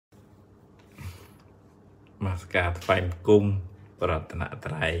มาสการไฟกุมปรัตนาไต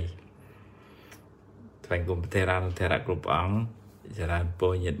รไฟกุมเทรานุเทระกรุปอังจารย์โปร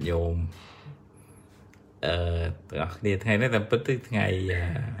ยโยมตัวนี้ไงนั่นแต่ปฏิไง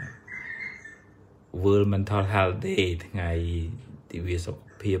World Mental Health Day ថ្ងៃទិវាសុខ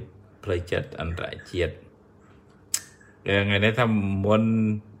ភាពផ្លូវចិត្តអន្តរជាតិថ្ងៃនេះថាមុន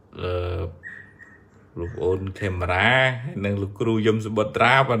លោកអូនខេមរ៉ានិងលោកគ្រូយមសុបុត្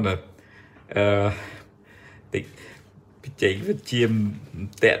រាប៉ុន្តែតិចបច្ចេកវិទ្យា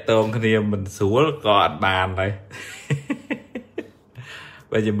តាក់ទងគ្នាមិនស្រួលក៏អត់បានដែរ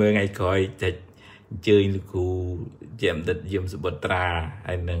បើជាមើលថ្ងៃក្រោយចុចអញ្ជើញលោកគ្រូជាមដិតយមសុបុត្រា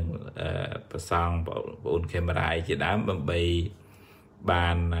ហើយនឹងប្រសងបងអូនខេមរ៉ាជាដើមដើម្បីបា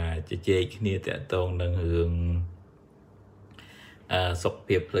នជជែកគ្នាតាក់ទងនឹងរឿងសុខ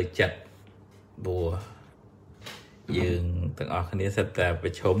ភាពផ្លូវចិត្តព្រោះយើងទាំងអស់គ្នាសិតតែប្រ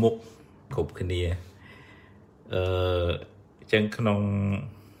ឈមមុខគ្រប់គ្នាចឹងក្នុង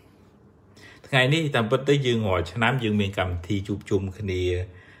ថ្ងៃនេះតាមពិតទៅយើងរាល់ឆ្នាំយើងមានកម្មវិធីជួបជុំគ្នា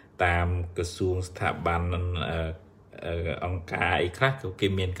តាមក្រសួងស្ថាប័នអង្គការអីខ្លះក៏គេ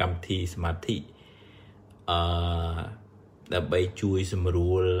មានកម្មវិធីសមាធិដើម្បីជួយសម្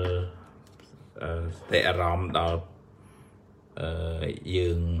រួលស្ថិរអារម្មណ៍ដល់យើ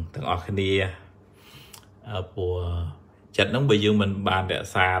ងទាំងអស់គ្នាព្រោះចិត្តហ្នឹងបើយើងមិនបានរ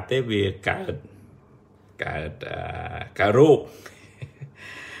ក្សាទេវាកើតរោគ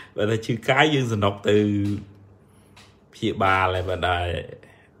បើថាឈឺកាយយើងសំណុកទៅព្យាបាលហើយបើដែរ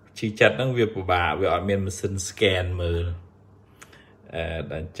ឈឺចិត្តហ្នឹងវាពិបាកវាអត់មានម៉ាស៊ីន scan មើល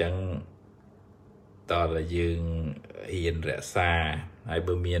ដល់អញ្ចឹងតើយើងហ៊ានរក្សាហើយ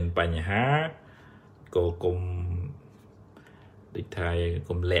បើមានបញ្ហាក៏គុំដូចថា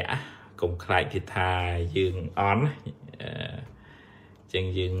គុំលាក់គុំខ្លាចគេថាយើងអន់អញ្ចឹង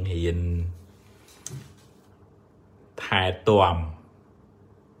យើងហ៊ានថែទាំ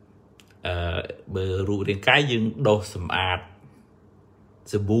បើរូបរាងកាយយើងដុសសម្អាត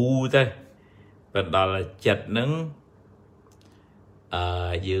សាប៊ូទៅប៉ុន្តែដល់ចិត្តហ្នឹង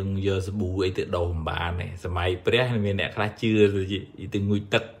យើងយកសាប៊ូអីទៅដុសមិនបានទេសម័យព្រះមានអ្នកខ្លះជឿទៅងូត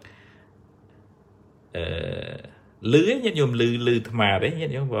ទឹកលឺញាតិញោមលឺថ្មទេញា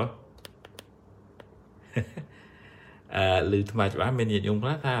តិញោមបងលឺថ្មច្បាស់មានញាតិញោមខ្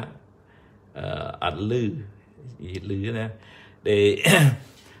លះថាអត់លឺណាដែល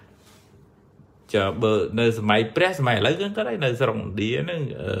ចាបើនៅសម័យព្រះសម័យឥឡូវគឺគាត់នៅស្រុកឥណ្ឌាហ្នឹង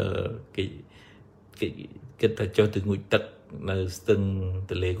គេគិតថាចុះទៅងូតទឹកនៅស្ទឹង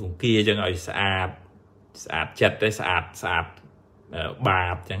ទន្លេគង្គាអញ្ចឹងឲ្យស្អាតចិត្តទេស្អាតបា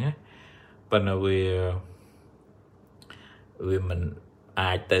បអញ្ចឹងណាប៉ុន្តែវាមិន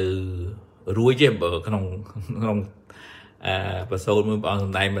អាចទៅរួចទេបើក្នុងប្រសូតមួយព្រះអង្គស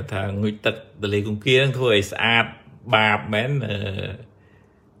ម្ដែងមកថាងូតទឹកទន្លេគង្គានឹងធ្វើឲ្យស្អាតបាបមែន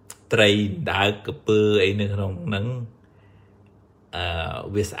ត្រីដើកកពើអីនៅក្នុងហ្នឹង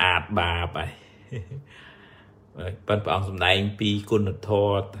វាស្អាតបាបហើយប៉ុន្តែព្រះអង្គសម្ដែងពីគុណធ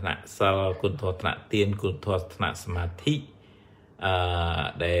ម៌ថ្នាក់សិលគុណធម៌ថ្នាក់ទានគុណធម៌ថ្នាក់សមាធិ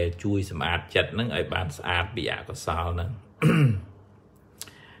ដែលជួយសម្អាតចិត្តហ្នឹងឲ្យបានស្អាតពីអកុសលហ្នឹងអ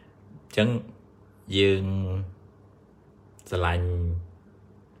ញ្ចឹងយើងស្រឡាញ់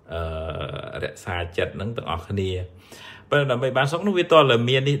រក្សាចិត្តហ្នឹងទាំងអស់គ្នាប៉ុន្តែដើម្បីបានសុខនោះវាតល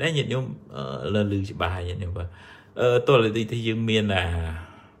មាននេះដែរញាតិញោមលើច្បាស់ញាតិញោមតលទីយើងមាន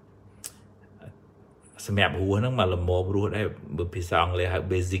សម្រាប់រស់ហ្នឹងមកលមរស់ដែរបើភាសាអង់គ្លេសហៅ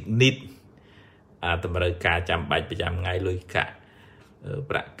basic need តម្រូវការចាំបាច់ប្រចាំថ្ងៃលុយកាក់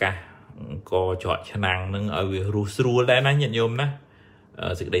ប្រកាសអង្គច្រកឆ្នាំងហ្នឹងឲ្យវារស់ស្រួលដែរណាញាតិញោមណា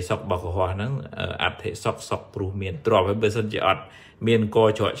សេចក្តីសុខរបស់កុហកហ្នឹងអត្ថិសុខព្រោះមានទ្រព្យហើយបើសិនជាអត់មានអង្គ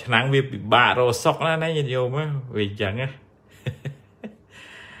ច្រកឆ្នាំងវាពិបាករកសុខណាញាតិញោមវាអញ្ចឹងណា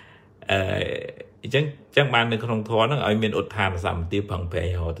អញ្ចឹងបាននៅក្នុងធម៌ហ្នឹងឲ្យមានឧទ្ធានសម្បទាផឹងប្រែង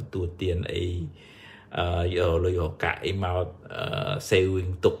រកទទួលទានអីយកលុយរកាក់អីមក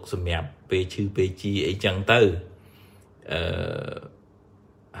saving ទុកសម្រាប់ពេលឈឺពេលជីអីចឹងទៅ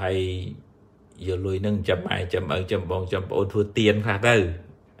ហើយយកលុយហ្នឹងចាំម៉ែចាំឪចាំបងចាំប្អូនធ្វើទានខ្លះទៅ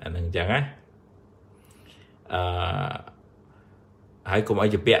អាហ្នឹងចឹងណាហើយកុំឲ្យ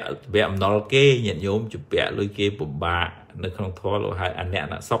ជពាក់អំណុលគេញាតិញោមជពាក់លុយគេពិបាកនៅក្នុងធម៌លោកហៅអអ្នក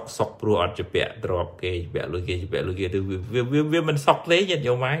សុកព្រោះអត់ជពាក់ទ្រពគេជពាក់លុយគេទៅវាមិនសុកទេញាតិ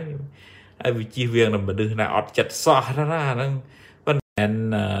ញោមហើយវាជិះវៀងដល់មនុស្សណាអត់ចិត្តសោះណាហ្នឹងប៉ុន្តែ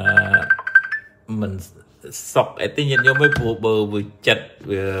មិនសុកអីទេញាតិញោមព្រោះបើវាចិត្ត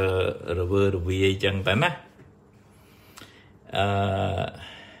វារវើរវាយអញ្ចឹងទៅណា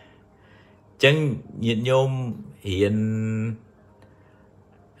ចឹងញាតិញោមរៀន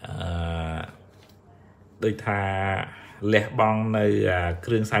đôi thà lẹ bong nơi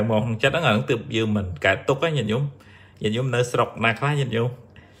kêu sai mong chất đó là tự như mình cả tục á nhìn nhung nơi sọc nạc lá nhìn nhung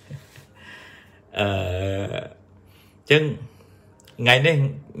chân ngày đấy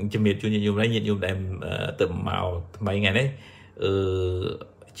chỉ miệt cho nhìn nhung đấy nhìn nhung em tự màu mấy ngày đấy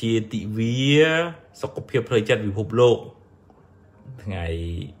chia tị vía sọc có phiêu thời chất vì hụp lộ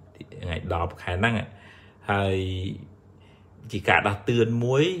ngày đọc khả năng hay chỉ cả đặt tươn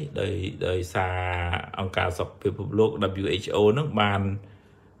muối đời xa ông cả sọc phiêu hụp lộ WHO nước bàn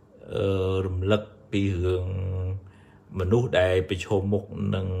rùm lực vì hướng mà nút đây bị chôm một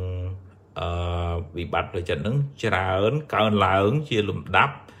nâng bị bắt rồi trận nâng chả ớn cao ơn là ớn chia lùm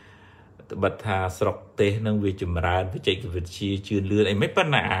đắp bật thà sọc tê nâng vì chùm ra với chạy cái việc chia chuyên lươn ấy mấy bắt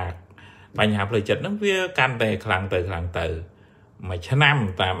nạ bài nhà lời trận nâng với can tê khlang tờ mà chá năm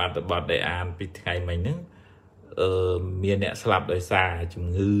ta mà tự bọt để ăn vì ngày mình nâng miền nẹ slap đời xa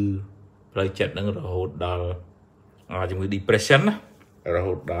chùm ngư lời trận nâng rồi hụt đo chùm ngư depression rồi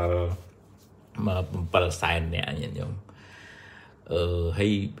hụt đo mà bà sai nẹ nhìn nhung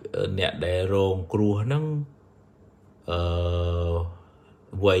hay nẹ để rôn cua nâng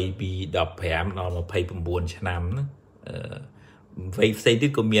quay bị đọc hẻm nó mà phải bằng buồn cho năm vậy xây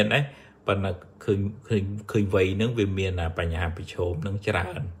tiếp của miền ấy và là khơi vây nâng về miền là bà nhà bị trộm nâng chả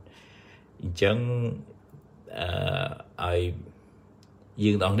ơn chẳng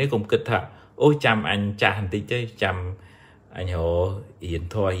dương đó nếu cũng kích thật ôi chăm anh cha hành tí chứ chăm anh họ hiện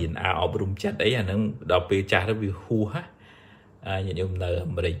thôi hiện ảo ở bụng chất đấy là nó đọc về cha nó bị hù hết nhìn ông nợ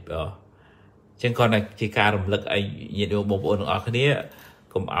mà địch chẳng còn là chỉ ca rộng lực anh nhìn ông một ôn ở cái này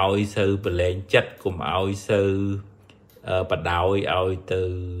cũng ao sư bờ lên chất cũng ao sư bật đào ao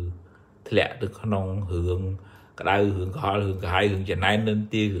từ lẹ từ con hướng cái đau hướng khó hướng hai hướng chân này nên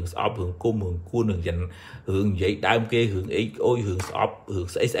tia hướng shop hướng cung hướng cuốn hướng chân hướng vậy đau kia hướng ấy ôi hướng shop hướng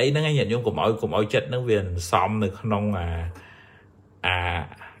ấy nó ngay nhận nhung cũng ao chất nó về xóm này con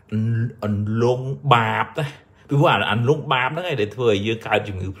anh luôn bạp đó vì vậy là anh luôn bạp đó ngay để thôi như cao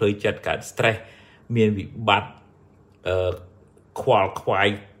chừng người play chất cả stress miền bị bắt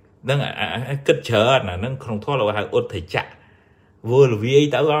khoai nó kết trở là nó không thoát là hai ôn thể chặt vừa là vì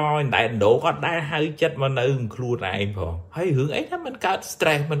tao coi đại độ có đại hai chất mà nó luôn này phải hay hướng ấy đó mình cả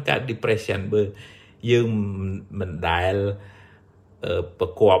stress mình cả depression bởi dương mình đạiปร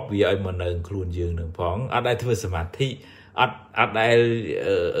ะกอบvì ai mà nó luôn dương được phóng ở đây thôiสมาธิở đây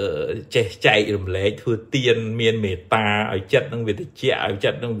chạy làm lễ thôi tiền miền mê ta ở chất nó về chạy ở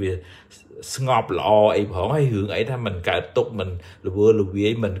chất nó về ngọt lò ấy phóng hay hướng ấy mình cả tục mình là vừa là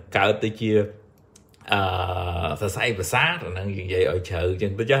vì mình cả tới chia sa say và sát rồi năng như vậy ở chợ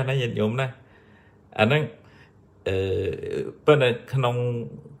chân tôi cho nó nhìn nhôm đó anh nó bên này không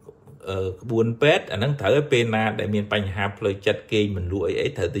buồn pet anh nó thở pena để miền Pành Hạp lời chặt kê mình lụi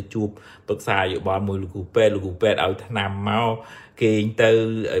ấy thở từ chụp bậc xaอยู่บ้านมวยลูกpetเอาทนามเมาเกงเตอ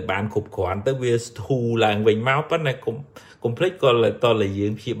บ้านขุบขวานเตอเวียสทูหลังเวงเมาปั้นในกลมพลิกก็เลยตอนเลยยื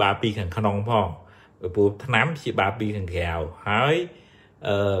มพี่บาปีขังขนองพ่อปูทนามพี่บาปีขังแขวหาย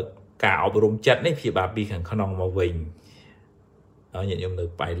cả ở bụng chất này phía bà bị khẳng khăn mà vinh nó nhận nhầm được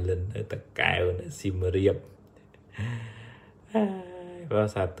bài lên ở tất cả ở sim riệp và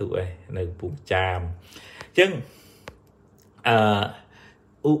sao tụi này bụng chàm chứ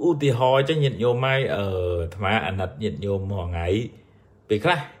thì ho cho nhận nhôm mai ở thà anh đặt nhận nhôm họ ngày vì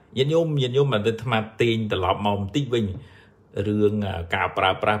khác nhận nhôm mà tôi thà tin từ lọp mỏng tích vinh rương cả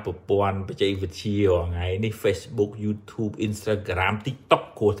pra ponไปใจวิทยาไงใน Facebook YouTube Instagram TikTok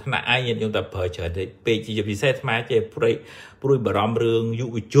của thằng ai nhận chúng ta phơi trở để pe chỉจะพิเศษมาจะปรุยบารมเรื่องยุ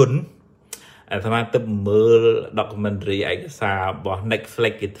วชนธรรมะตึมมือ documentary ไอ้ก็ซาบอก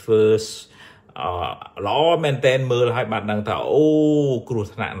Netflix it first ล้อแมนเทนมือให้บัตรดังถ้าโอ้ครู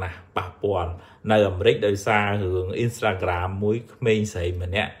ธนานะปะปอนในอเมริกโดยซาหึง Instagram มุ้ยไม่ใส่เหมือ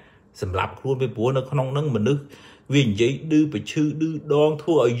นเนี้ยสำหรับครูไปปัวในขนมนั่งมันนึกvì vậy đưa bị chư đưa đòn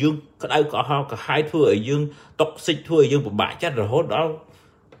thua ở dương cái đâu có ho cả hai thua ở dương toxic thua ở dương bả chết rồi hốt đó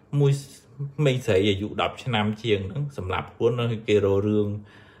mùi mấy sợi về dụ đọc cho nam chiên nó sầm lạp của nó kia đồ rương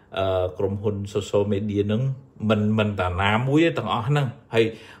cầm hồn social media nó mình ta nam muối tầng ó nó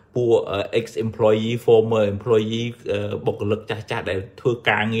hay của ex employee former employee bộc lực cha để thua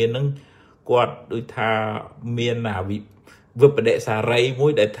càng nghe nó qua đôi tha miền nào bị vượt bờ đệ xà ray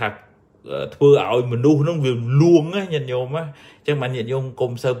muối để thật thưa ơi mình đu nó vừa luôn á nhìn nhôm á chắc mà nhìn nhôm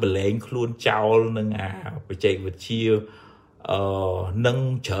công sơ bể lệnh luôn trao nâng phải chạy vật chia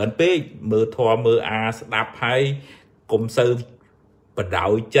nâng trở pê mơ thoa mơ đạp hay công sơ bể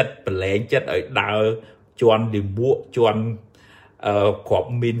đạo chất bể lệnh chất ở đào choan điểm buộc choan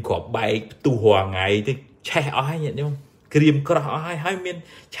khọp min khọp bay tu hòa ngày thì che ói nhận nhôm ក្រៀមក្រោះអស់ហើយមាន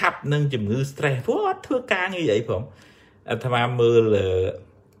ឆាប់នឹងជំងឺ stress ព្រោះអត់ធ្វើការងារអីផងអាត្មាមើល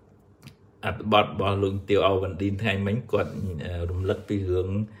អត្ថបទរបស់លោកទាវអូវ៉ាន់ឌីនថ្ងៃមិញគាត់រំលឹកពីរឿង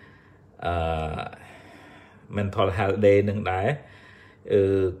mental health day នឹងដែរ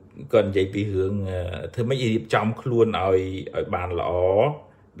គាត់និយាយពីរឿងធ្វើម៉េចរៀបចំខ្លួនឲ្យបានល្អ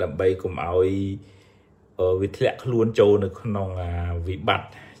ដើម្បីកុំឲ្យវាធ្លាក់ខ្លួនចូលនៅក្នុងវិបត្តិ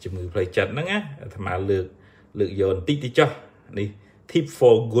ជំងឺផ្លូវចិត្តហ្នឹងណាអាត្មាលើកយកបន្តិចទៅចុះនេះ tip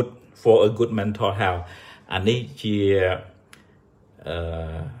for a good mental health អានេះជា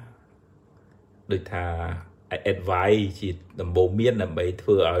ដូចថា advice ជាដំបូន្មានដើម្បីធ្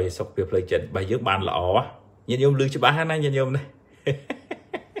វើឲ្យសុខភាពផ្លូវចិត្តរបស់យើងបានល្អញាតិញោមឮច្បាស់ណាញាតិញោមណា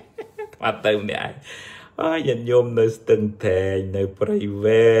បាត់ទៅម្នាក់ហើយញាតិញោមនៅស្ទឹងត្រែងនៅព្រៃ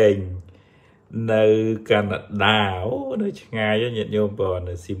វែងនៅកាណាដាអូនៅឆ្ងាយញាតិញោមបើ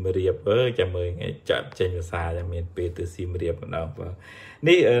នៅសៀមរាបចាំមើលថ្ងៃចាក់ចេញភាសាចាំមានពេលទៅសៀមរាបម្ដងបើ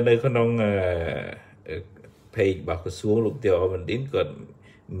នេះនៅក្នុងpage របស់ក្រសួងលោកទាវអូវ៉ាន់ឌីនគាត់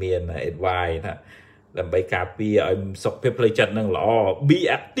មាន advice ថាដើម្បីការពារឲ្យសុខភាពផ្លូវចិត្តនឹងល្អ be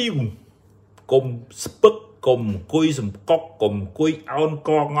active កុំស្ពឹកកុំអង្គុយសំកក់កុំអង្គុយអោនក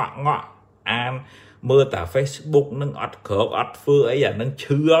ងក់អានមើលតែ Facebook នឹងអត់ក្រោកអត់ធ្វើអីអានឹង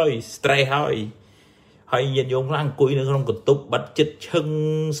ឈឺហើយ stress ហើយញាតិញោមខ្លះអង្គុយនៅក្នុងកន្ទប់បាត់ចិត្តឈឹង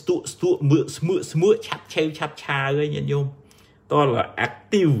ស្ទួកមើកស្មើឆាប់ឆេវឆាប់ឆាហើយញាតិញោមតើ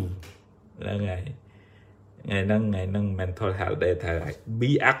active ហ្នឹងហើយថ្ងៃហ្នឹង mental health day ថា be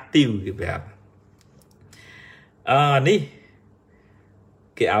active គេប្រាប់នេះ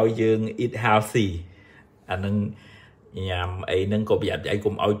គេឲ្យយើង eat healthy អានឹងញ៉ាំអីហ្នឹងក៏ប្រយ័ត្នអី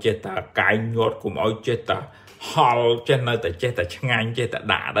កុំឲ្យចេះតែកាយញាត់កុំឲ្យចេះតែហល់ចេះនៅតែចេះតែឆ្ងាញ់ចេះតែ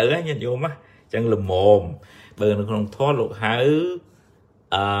ដាក់ទៅញាតិញោមណាអញ្ចឹងល្មមបើនៅក្នុងធម៌លោកហៅ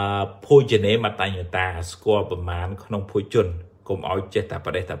ភោជនេមតញ្ញតាស្គាល់ប្រមាណក្នុងភោជនកុំឲ្យចេះតែប្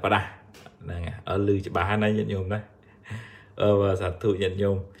រទេសតែប្រដាហ្នឹងឮច្បាស់ណាញាតិញោមណាបើសាធុញាតិ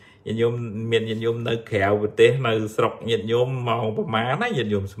ញោមមានញាតិញោមនៅក្រៅប្រទេសនៅស្រុកញាតិញោមមកប្រមាណណាញាតិ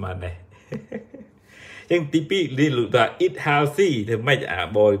ញោមស្មានដែរចឹងទី2នេះលោកថា eat healthy ធ្វើម៉េច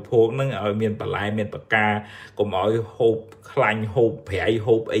បរិភោគហ្នឹងឲ្យមានបន្លែមានប្រការកុំឲ្យហូបខ្លាញ់ហូបប្រៃ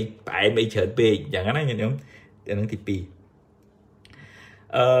ហូបអីផ្អែមអីច្រើនពេកអញ្ចឹងណាញាតិញោមអាហ្នឹងទី2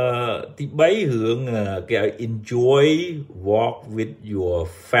ទី3រឿងគេឲ្យ enjoy walk with your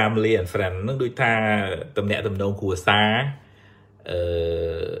family and friend ហ្នឹងដូចថាតំណែងតំណងគ្រួសារ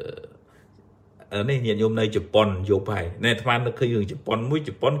នេះញាតិញោមនៅជប៉ុនយប់ហើយណែអាត្មានឹកឃើញរឿងជ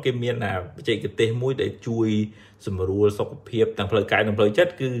ប៉ុនគេមានបច្ចេកទេសមួយដែលជួយសម្រួលសុខភាពទាំងផ្លូវកាយនិងផ្លូវចិត្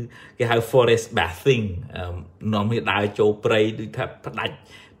តគឺគេហៅ forest bathing នាំគ្នាដើរចូលព្រៃដូចថាផ្ដាច់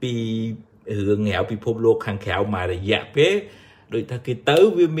ពីរឿងក្រៅពិភពលោកខាងក្រៅមករយៈពេលដូចថាគេទៅ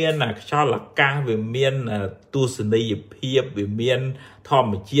វាមានខ្យល់អាកាសវាមានទស្សនីយភាពវាមានធម្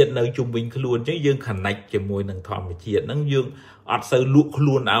មជាតិនៅជុំវិញខ្លួនអញ្ចឹងយើង connect ជាមួយនឹងធម្មជាតិហ្នឹងយើងអត់សូវលក់ខ្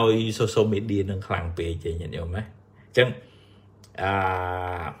លួនឲ្យ social media នឹងខ្លាំងពេកទេញាតិញោមណាអញ្ចឹង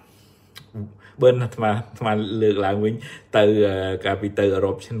បើអាត្មាលើកឡើងវិញទៅកាលពីទៅអឺ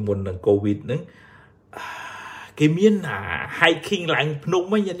រ៉ុបឆ្នាំមុននឹង COVID ហ្នឹងគេមាន hiking ឡើងភ្នំ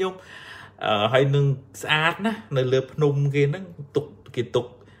ហ្នឹងញាតិញោមហើយនឹងស្អាតណានៅលើភ្នំគេហ្នឹងគេទុក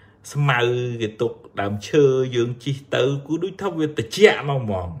ស្មៅគេទុកដើមឈើយើងជិះទៅគឺដូចថាវាត្រជាក់មកហ្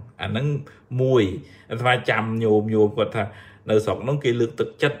មងអាហ្នឹងមួយអាត្មាចាំញោមគាត់ថានៅស្រុកហ្នឹងគេលើកទឹក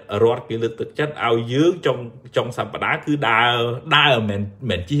ចិត្តរដ្ឋគេលើកទឹកចិត្តឲ្យយើងចុងសប្តាហ៍គឺដើរ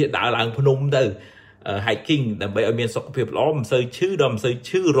មិនជិះដើរឡើងភ្នំទៅ hiking ដើម្បីឲ្យមានសុខភាពល្អមិនសូវឈឺដល់មិនសូវ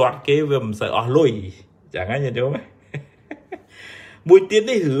ឈឺរដ្ឋគេវាមិនសូវអស់លុយចឹងហ្នឹងញាតិញោមមួយទៀត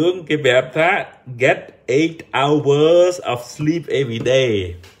នេះរឿងគេប្រាប់ថា get 8 hours of sleep every day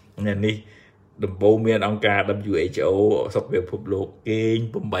នេះដំបូងមានអង្គការ WHO សុខភាពពិភពលោកគេង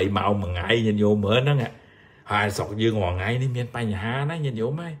8ម៉ោងមួយថ្ងៃញាតិញោមមើលហ្នឹងហើយស្រុកយើងមួយថ្ងៃនេះមានបញ្ហាណាញាតិញោ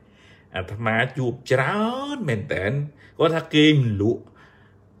មហើយអាត្មាជួបច្រើនមែនតើគាត់ថាគេមិនលក់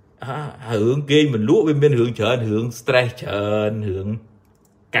រឿងគេមិនលក់វាមានរឿងច្រើនរឿង stress ច្រើនរឿង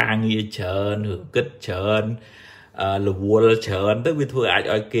ការងារច្រើនរឿងគិតច្រើនរវល់ច្រើនទៅវាធ្វើអាច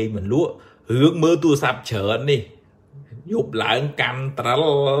ឲ្យគេមិនលក់រឿងមើលទូរស័ព្ទច្រើននេះយប់ឡើងកាន់ត្រិល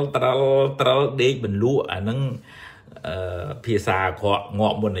ដេកមិនលក់អាហ្នឹងភាសាអាក្រក់ងា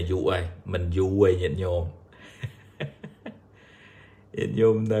ប់មុនអាយុហើយមិនយូរឯងញាតិញោ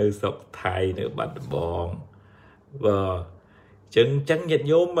មនៅស្រុកថៃនៅបាត់ដំបងបើចឹងញាតិ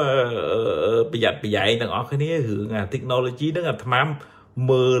ញោមប្រយ័ត្នប្រយែងទាំងអស់គ្នារឿង technology ហ្នឹងអាត្មា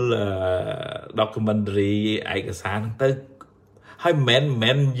មើល documentary ឯកសារហ្នឹងទៅហើយមិន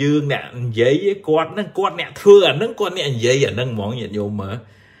មែនយើងអ្នកនិយាយគាត់អ្នកធ្វើអាហ្នឹងគាត់អ្នកនិយាយអាហ្នឹងហ្មងញាតិញោមមើល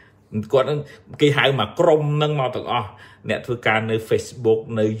គាត់នឹងគេហៅមកក្រុមនឹងមកទាំងអស់អ្នកធ្វើការនៅ Facebook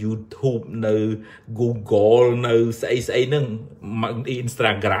នៅ YouTube នៅ Google នៅស្អីហ្នឹង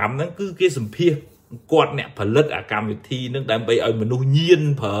Instagram ហ្នឹងគឺគេសម្ភាសគាត់អ្នកផលិតអាកម្មវិធីហ្នឹងដើម្បីឲ្យមនុស្សញៀន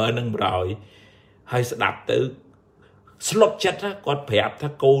ប្រើនឹងប្រយហើយស្ដាប់ទៅស្លុតចិត្តគាត់ប្រាប់ថា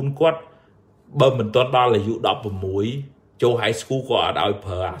កូនគាត់បើមិនទាន់ដល់អាយុ16ចូល high school ក៏អត់ឲ្យ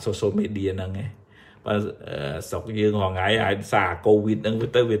ប្រើអា social media ហ្នឹងឯងបើស្រុកយើងរងថ្ងៃអាចសារ COVID ហ្នឹងវា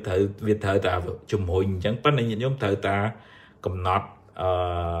ត្រូវតែជំរុញអញ្ចឹងប៉ុន្តែញាតិញោមត្រូវតែកំណត់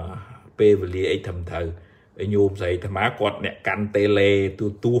ពេលវេលាអីត្រឹមត្រូវញោមស្រីអាត្មាគាត់អ្នកកាន់តេឡេ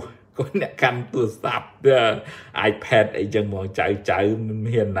ទូគាត់អ្នកកាន់ទូរស័ព្ទ iPad អីចឹងហ្មងចៅមិន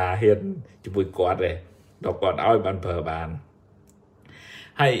ហ៊ានណាហ៊ានជាមួយគាត់ទេដល់គាត់ឲ្យបានប្រើបាន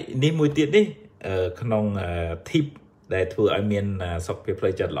ហើយនេះមួយទៀតនេះក្នុង tip ដែលធ្វើឲ្យមានសុខភាពផ្លូ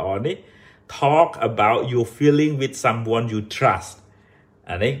វចិត្តល្អនេះ talk about your feeling with someone you trust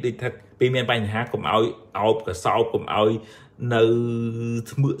អានេះដូចថាពេលមានបញ្ហាកុំឲ្យអោបកសោបកុំឲ្យនៅ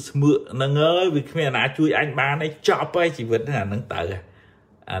ស្មឺកហ្នឹងអើយវាគ្មានណាជួយអញបានទេចប់ហើយជីវិតហ្នឹងអាហ្នឹងទៅ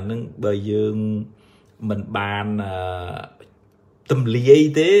អាហ្នឹងបើយើងមិនបានទម្លាយ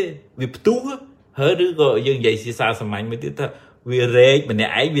ទេវាផ្ទុះហើយឬក៏យើងនិយាយភាសាសាមញ្ញមួយទៀតថាវារែកម្នា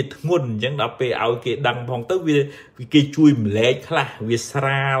ក់ឯងវាធ្ងន់អញ្ចឹងដល់ពេលឲ្យគេដឹងផងទៅវាគេជួយម្លែកខ្លះវាស្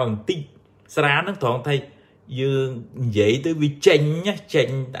រាលបន្តិចស្រាលហ្នឹងត្រង់ថាយើងនិយាយទៅវាចេញ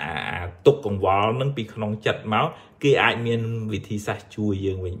អាទុកកង្វល់ហ្នឹងពីក្នុងចិត្តមកគេអាចមានវិធីសាស្ត្រជួយ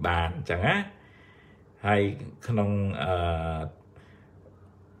យើងវិញបានអញ្ចឹងណាហើយក្នុង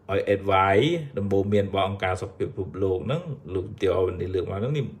ឲ្យ advice ដំបូងមានបងអង្គការសុខភាពពិភពលោកហ្នឹងលោកទាវនេះលើកមកហ្នឹ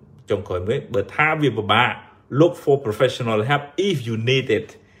ងនេះចុងក្រោយមើលបើថាវាពិបាក look for professional help if you need it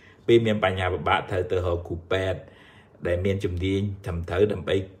ពេលមានបញ្ហាពិបាកត្រូវទៅរកគ្រូពេទ្យដែលមានជំនាញត្រឹមត្រូវដើម្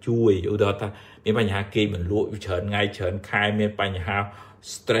បីជួយឧទាហរណ៍ថាមានបញ្ហាគេមិនលក់ច្រើនថ្ងៃច្រើនខែមានបញ្ហា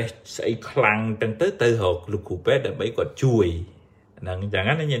stress ស្អីខ្លាំងទាំងទៅរកលោកគ្រូពេទ្យដើម្បីគាត់ជួយហ្នឹងអញ្ចឹង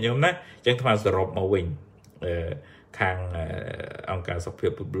ណាញាតិញោមណាអញ្ចឹងថ្មសរុបមកវិញខាងអង្គការសុខភា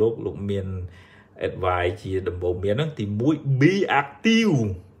ពពិភពលោកមាន advice ជាដំបូងមានហ្នឹងទី1 be active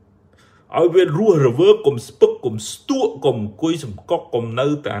ឲ្យវារស់រវើកកុំស្ពឹកកុំស្ទក់កុំអង្គុយសំកុកកុំនៅ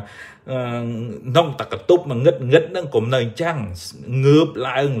តែក្នុងតែកតុបងឹតហ្នឹងកុំនៅអញ្ចឹងងើប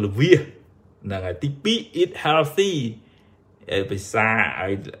ឡើងល្វាសហ្នឹងហើយទី2 eat healthy ភាសាឲ្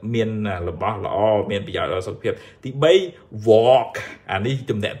យមានរបស់ល្អមានប្រយោជន៍ដល់សុខភាពទី3 walk អានេះ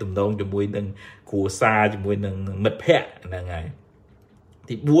ទំនាក់ទំនងជាមួយនឹងគ្រួសារជាមួយនឹងមិត្តភ័ក្តិហ្នឹងហើយ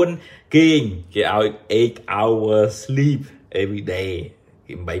ទី4គេងគេឲ្យ8 hours sleep every day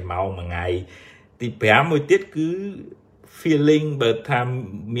គេ8ម៉ោងមួយថ្ងៃទី5មួយទៀតគឺ feeling បើថា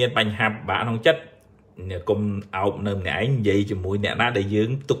មានបញ្ហាពិបាកក្នុងចិត្តកុំអោបនៅម្នាក់ឯងនិយាយជាមួយអ្នកណាដែលយើង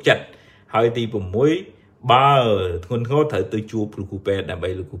ទុកចិត្តហើយទី6បើធ្ងន់ធ្ងរត្រូវទៅជួបលោកគ្រូពេទ្យដើម្បី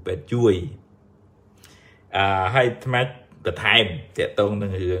លោកគ្រូពេទ្យជួយហើយថ្មបន្ថែមតកតងនឹ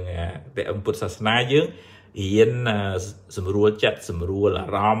ងរឿងព្រះអង្គពុទ្ធសាសនាយើងរៀនសម្រួលចិត្តសម្រួលអា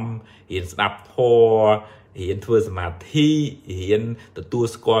រម្មណ៍រៀនស្ដាប់ធម៌រៀនធ្វើសមាធិរៀនទទួល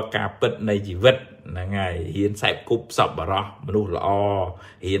ស្គាល់ការពិតនៃជីវិតហ្នឹងហើយរៀនខ្សែគប់សប្បុរសមនុស្សល្អ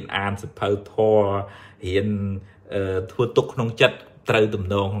រៀនអានសភៅធម៌រៀនធ្វើទុកក្នុងចិត្តត្រូវទំ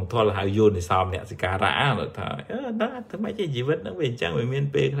នងក្នុងធម៌ហៅយោនិសោមអ្នកសិការៈថាណាធ្វើម៉េចជីវិតហ្នឹងវាអញ្ចឹងវាមាន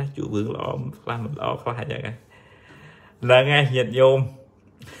ពេលខ្លះជួបរឿងល្អខ្លះមិនល្អខ្លះអញ្ចឹងហ្នឹងហើយញាតិញោម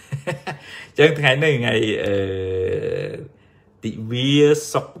អញ្ចឹងថ្ងៃនេះថ្ងៃទិវា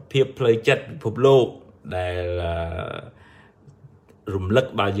សុខភាពផ្លូវចិត្តពិភពលោកដែលរំលឹក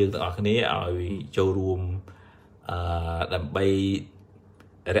ដល់យើងទាំងអស់គ្នាឲ្យចូលរួមដើម្បី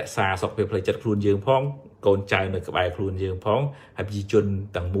រក្សាសុខភាពផ្លូវចិត្តខ្លួនយើងផងកូនចៅនៅក្បែរខ្លួនយើងផងហើយប្រជាជន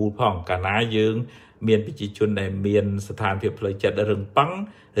ទាំងមូលផងកាលណាយើងមានប្រជាជនដែលមានស្ថានភាពផ្លូវចិត្តរឹងប៉ឹង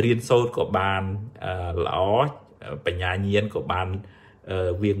រៀនសូត្រក៏បានល្អបញ្ញាញាណក៏បាន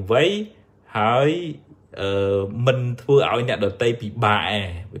វាងវៃហើយមិនធ្វើឲ្យអ្នកដទៃពិបាក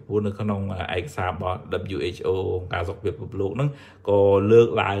ពីព្រោះនៅក្នុងឯកសាររបស់ WHO អង្គការសុខភាពពិភពលោកហ្នឹងក៏លើក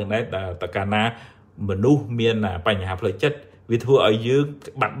ឡើងដែរតើកាលណាមនុស្សមានបញ្ហាផ្លូវចិត្តវាធ្វើឲ្យយើង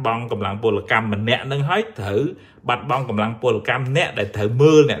បាត់បង់កម្លាំងពលកម្មម្នាក់នឹងហើយត្រូវបាត់បង់កម្លាំងពលកម្មអ្នកដែលត្រូវ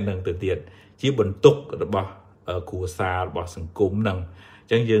មើលអ្នកនឹងទៅទៀតជាបន្ទុករបស់គ្រួសាររបស់សង្គមហ្នឹងអ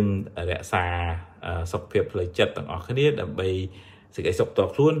ញ្ចឹងយើងរក្សាសុខភាពផ្លូវចិត្តទាំងអស់គ្នាដើម្បីសេចក្តីសុខផ្ទា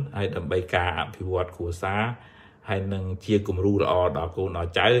ល់ខ្លួនហើយដើម្បីការអភិវឌ្ឍគ្រួសារហើយនឹងជាគំរូល្អដល់កូនដ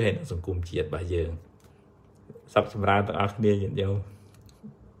ល់ចៅហើយនឹងសង្គមជាតិរបស់យើងសពសម្រាប់ទាំងអស់គ្នាញាតិញោម